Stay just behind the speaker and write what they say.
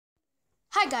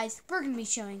Hi guys, we're going to be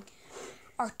showing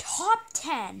our top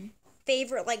 10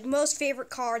 favorite, most favorite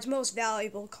cards, most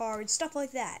valuable cards, stuff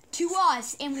like that. to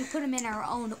us, and we put them in our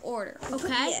own order, okay?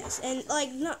 Yes, and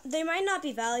they might not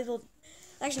be valuable.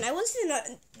 Actually, I wouldn't say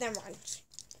never mind.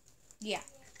 Yeah.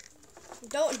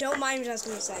 Don't mind just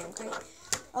me saying, okay?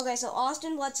 Okay, so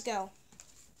Austin, let's go.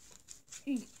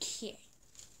 Okay.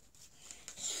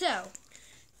 So,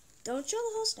 Don't show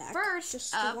the whole stack. first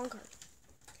just up, the one card.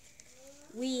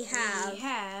 We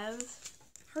have.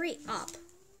 Hurry up.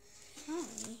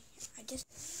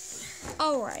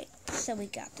 Alright, so we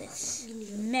got this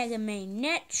Mega Man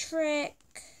Net Trick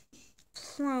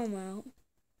promo.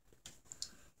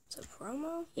 It's a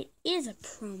promo? It is a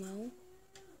promo,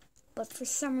 but for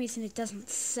some reason it doesn't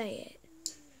say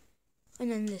it.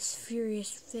 And then this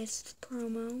Furious Fist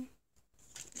promo.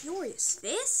 Furious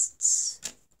Fists?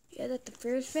 Yeah, that's the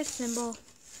Furious Fist symbol.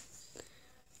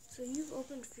 So you've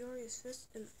opened Furious Fists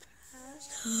in the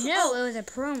past? No, it was a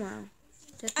promo.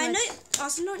 That's I like, know.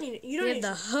 Austin, don't need it. You don't we need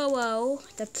have the Ho-Oh.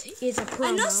 That is a promo.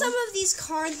 I know some of these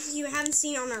cards you haven't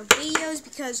seen on our videos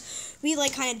because we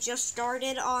kind of just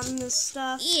started on this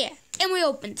stuff. Yeah, and we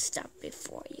opened stuff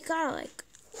before. You gotta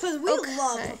Because we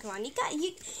love Pokemon. You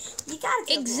gotta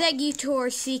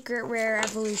Exeggutor Secret Rare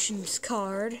Evolutions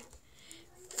card.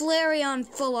 Flareon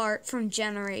Full Art from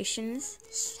Generations.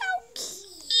 So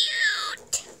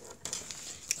cute.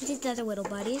 These other little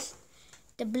buddies.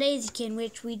 The Blaziken,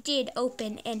 which we did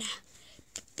open,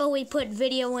 but we put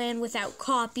video in without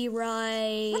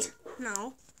copyright. What?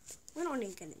 No. We don't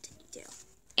need to get into detail.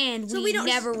 And So we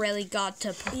never really got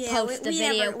to post the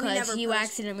video because you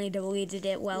accidentally deleted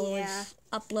it while it was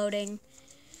uploading.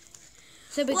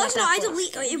 So we got that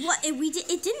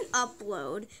it didn't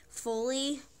upload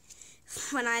fully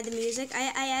when I had the music.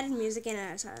 I added music in and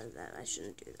I decided that I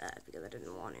shouldn't do that because I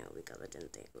didn't want to, because I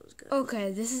didn't think it was good.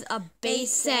 Okay, this is a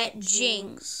base set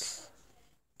Jinx.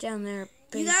 Down there.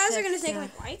 You guys are going to think, why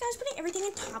are you guys putting everything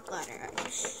in top loader?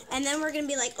 And then we're going to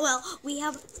be like, well, we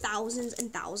have thousands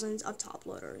and thousands of top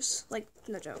loaders.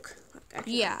 No joke.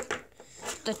 Yeah.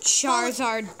 The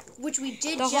Charizard. Which we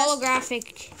did the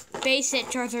holographic base set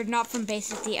Charizard, not from base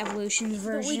set, the evolutions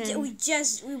version. We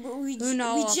just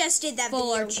did that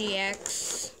Full video.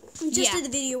 GX. We just did the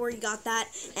video where you got that,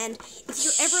 and if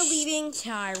you're ever leaving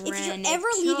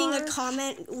a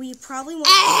comment, we probably won't.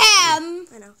 I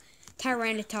know.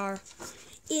 Tyranitar.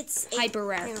 It's hyper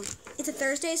rare. It's a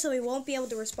Thursday, so we won't be able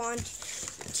to respond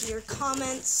to your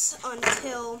comments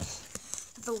until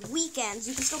the weekends.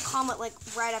 You can still comment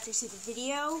right after you see the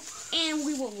video, and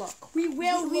we will look. We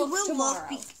will look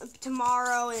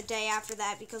tomorrow and the day after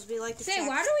that because we like to check.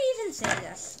 Why do we even say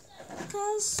this?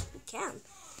 Because we can.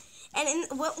 And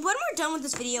when we're done with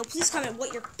this video, please comment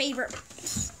what your favorite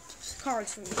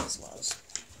cards from this was.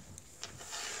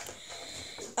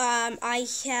 I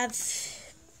have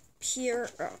here.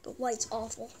 Oh, the light's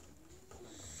awful.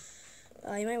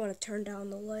 You might want to turn down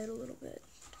the light a little bit.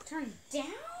 Turn down?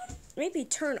 Maybe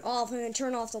turn off and then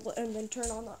turn off and then turn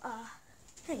on the.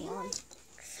 Hang on.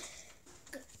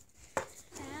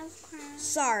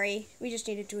 Sorry, we just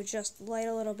needed to adjust the light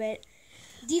a little bit.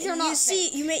 These are not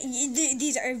fake.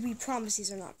 These are. We promise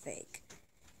these are not fake.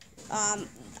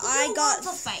 I got the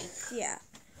fake. Yeah.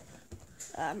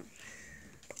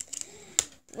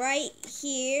 Right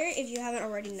here, if you haven't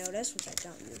already noticed, which I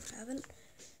doubt you haven't,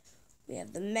 we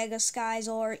have the Mega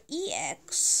Skyzor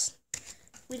EX.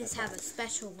 We just have a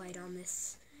special light on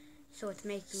this, so it's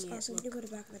making it. So can you put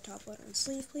it back in the top loader and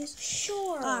sleeve, please?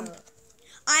 Sure. I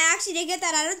actually did get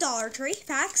that out of Dollar Tree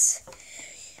packs.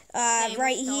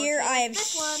 Right here, I have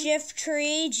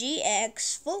Shiftry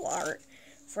GX Full Art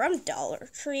from Dollar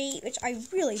Tree, which I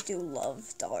really do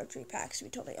love Dollar Tree packs, to be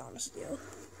totally honest with you.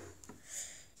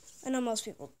 I know most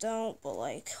people don't, but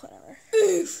whatever.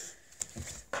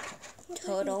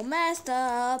 Total messed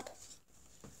up.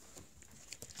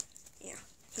 Yeah,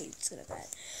 he's good at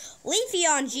that.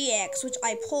 Leafeon GX, which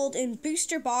I pulled in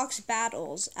booster box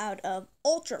battles out of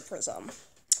Ultra Prism.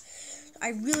 I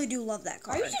really do love that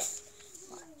card.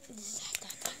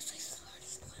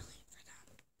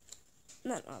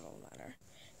 That don't matter.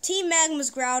 Team Magma's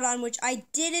Groudon, which I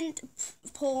didn't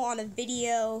pull on a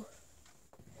video.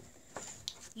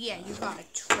 Yeah, you got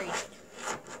it traded.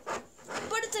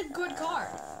 But it's a good card.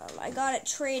 I got it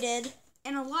traded.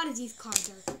 And a lot of these cards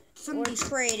are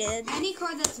traded. Any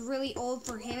card that's really old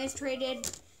for him is traded.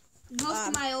 Most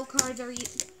of my old cards are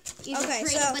either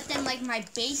traded, but then my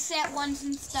base set ones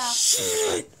and stuff.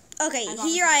 Okay,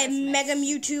 here I have Mega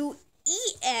Mewtwo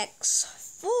EX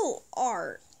Full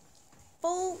Art.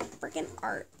 Full freaking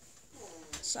art.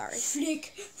 Sorry.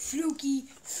 Fluky.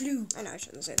 I know I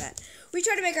shouldn't say that. We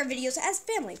try to make our videos as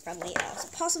family friendly as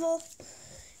possible.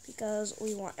 because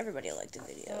we want everybody to like the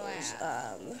videos.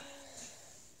 Wow.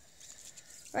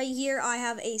 Right here, I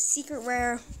have a secret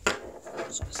rare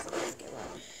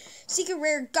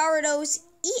Gyarados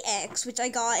EX, which I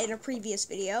got in a previous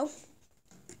video.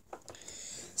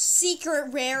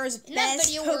 Secret rare is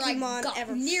best Pokemon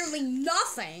ever. Nearly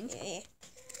nothing. Yeah.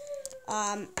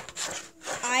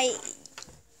 I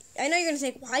know you're gonna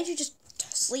think, why'd you just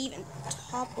sleeve and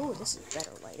top? Oh, this is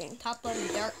better lighting. Top loading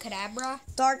Dark Kadabra.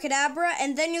 Dark Kadabra,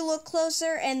 and then you look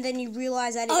closer, and then you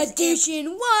realize that it's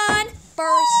Edition 1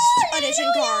 first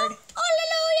edition card.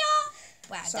 Hallelujah!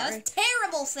 Wow, Sorry. that was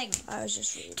terrible singing. I was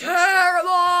just reading.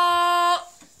 Terrible!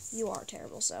 You are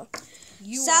terrible, so.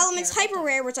 You Salaman's Hyper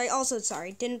Rare, which I also,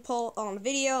 didn't pull on the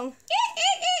video.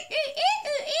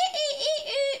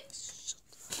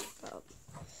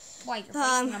 Why, you're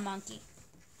facing a monkey.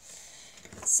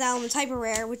 Salaman's Hyper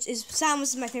Rare, which is,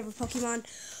 Salaman's is my favorite Pokemon.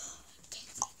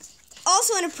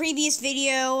 Also in a previous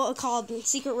video called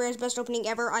Secret Rare's Best Opening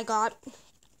Ever, I'm not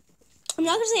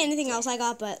going to say anything else I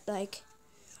got, but, like,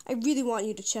 I really want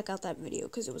you to check out that video,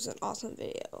 because it was an awesome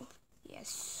video.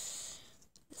 Yes.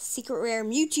 Secret Rare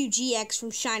Mewtwo GX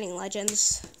from Shining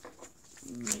Legends.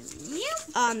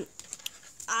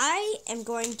 I am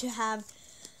going to have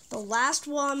the last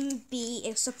one be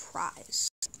a surprise.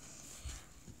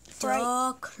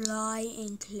 Darkrai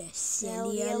and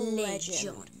Cresselia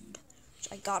Legend. Which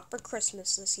I got for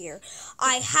Christmas this year.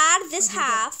 I had this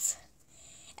half,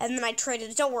 and then I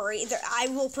traded it. Don't worry, I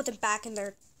will put them back in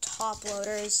their top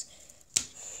loaders.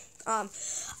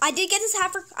 I did get this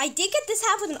half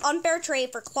with an unfair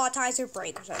trade for Clawtizer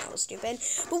Break, which I know was stupid.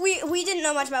 But we didn't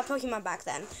know much about Pokemon back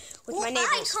then with my neighbors.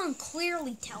 I can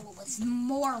clearly tell it was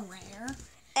more rare.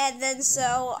 And then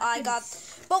so I got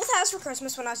both halves for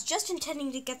Christmas when I was just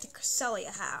intending to get the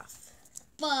Cresselia half.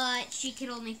 But she could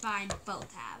only find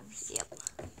both halves. Yep.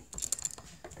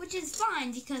 Which is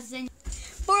fine because then.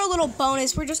 For a little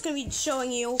bonus, we're just going to be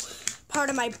showing you part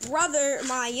of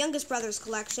my youngest brother's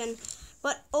collection.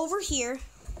 But over here,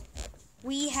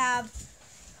 we have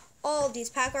all of these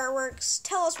pack artworks.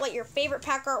 Tell us what your favorite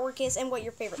pack artwork is and what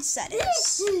your favorite set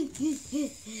is.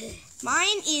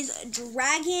 Mine is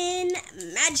Dragon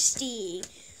Majesty.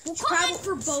 We'll comment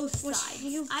for both sides.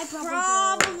 I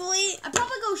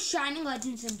probably go Shining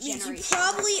Legends and Generation. You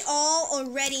probably all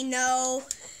already know.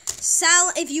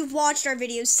 If you've watched our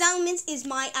videos, Salamence is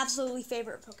my absolutely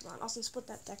favorite Pokemon. Also, split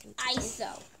that deck in two.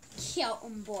 ISO.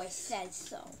 Kilton Boy says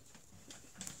so.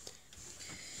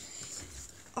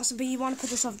 Awesome, but you want to put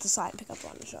this off to the side and pick up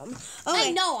one to show them. Okay.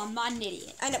 I know, I'm not an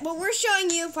idiot. I know, but we're showing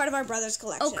you part of our brother's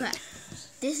collection. Okay.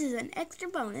 This is an extra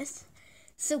bonus.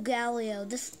 So, Galio,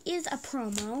 this is a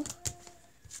promo.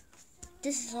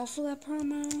 This is also a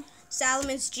promo.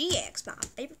 Salamence GX, my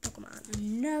favorite Pokemon.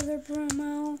 Another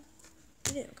promo.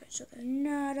 Okay, show that.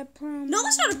 Not a promo. No,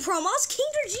 it's not a promo. It's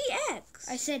Kingdra GX.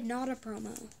 I said not a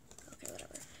promo. Okay,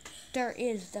 whatever. There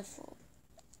is the full.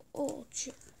 Oh,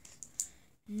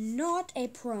 not a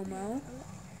promo.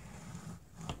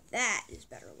 That is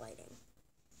better lighting.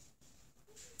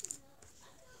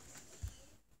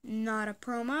 Not a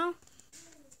promo.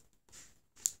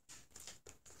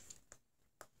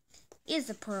 Is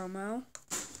a promo.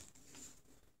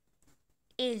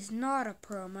 Is not a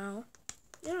promo.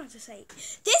 You don't have to say.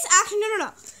 This actually,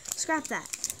 no. Scrap that.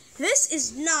 This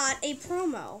is not a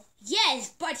promo.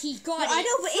 Yes, but he got it. I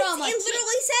know, but it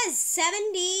literally says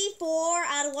 74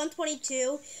 out of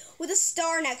 122 with a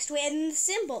star next to it and the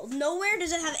symbol. Nowhere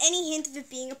does it have any hint of it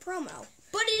being a promo.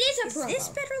 But it is a promo. Is this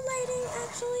better lighting,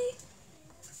 actually?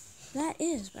 That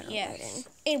is better lighting.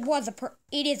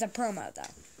 It is a promo,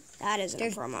 though. That isn't a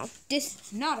promo. This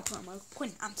is not a promo.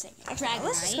 Quinn, I'm saying it. Dragonite.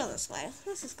 Let's just go this way.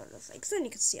 Because then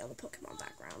you can see all the Pokemon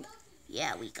background.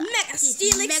 Yeah, we got Mega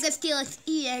Steelix. Mega Steelix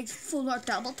EX Full Art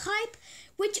Double Type,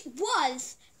 which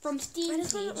was from Steam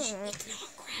Siege. It's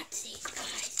not Crab Siege,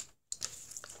 guys.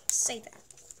 Say that.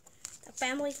 A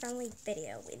family-friendly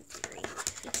video in theory.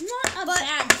 It's not a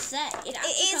bad set.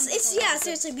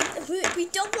 Seriously, we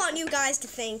don't want you guys to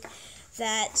think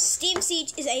that Steam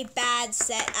Siege is a bad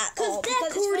set at all.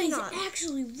 Because that card is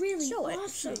actually really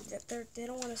awesome. They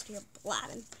don't want us to hear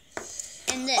blabbing.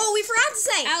 And this. Oh, we forgot to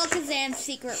say. Alakazam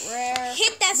Secret Rare.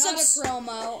 Hit that not a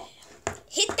promo.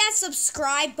 Hit that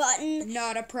subscribe button.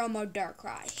 Not a promo,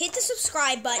 Darkrai. Hit the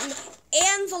subscribe button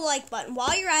and the like button.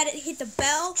 While you're at it, hit the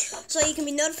bell so you can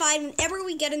be notified whenever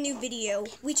we get a new video.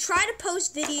 We try to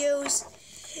post videos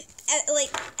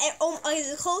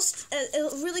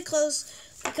really close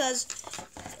because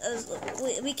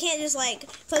we can't just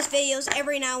post videos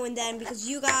every now and then because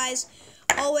you guys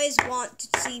always want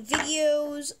to see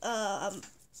videos on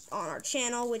our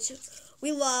channel, which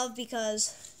we love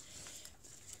because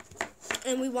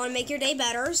and we want to make your day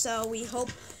better. So we hope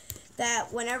that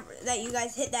whenever that you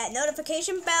guys hit that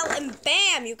notification bell, and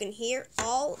bam, you can hear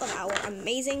all of our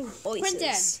amazing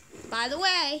voices. Quentin, by the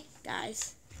way,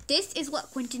 guys, this is what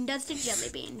Quentin does to jelly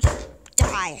beans.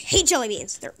 I hate jelly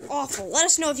beans. They're awful. Let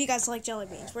us know if you guys like jelly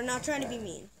beans. We're not trying to be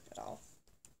mean at all.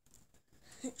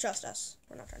 Trust us.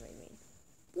 We're not trying to be mean.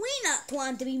 We're not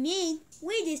trying to be mean.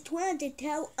 We're just trying to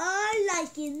tell our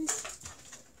likings.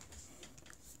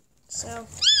 So,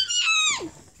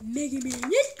 Mega Man.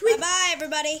 bye-bye,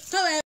 everybody. Hello.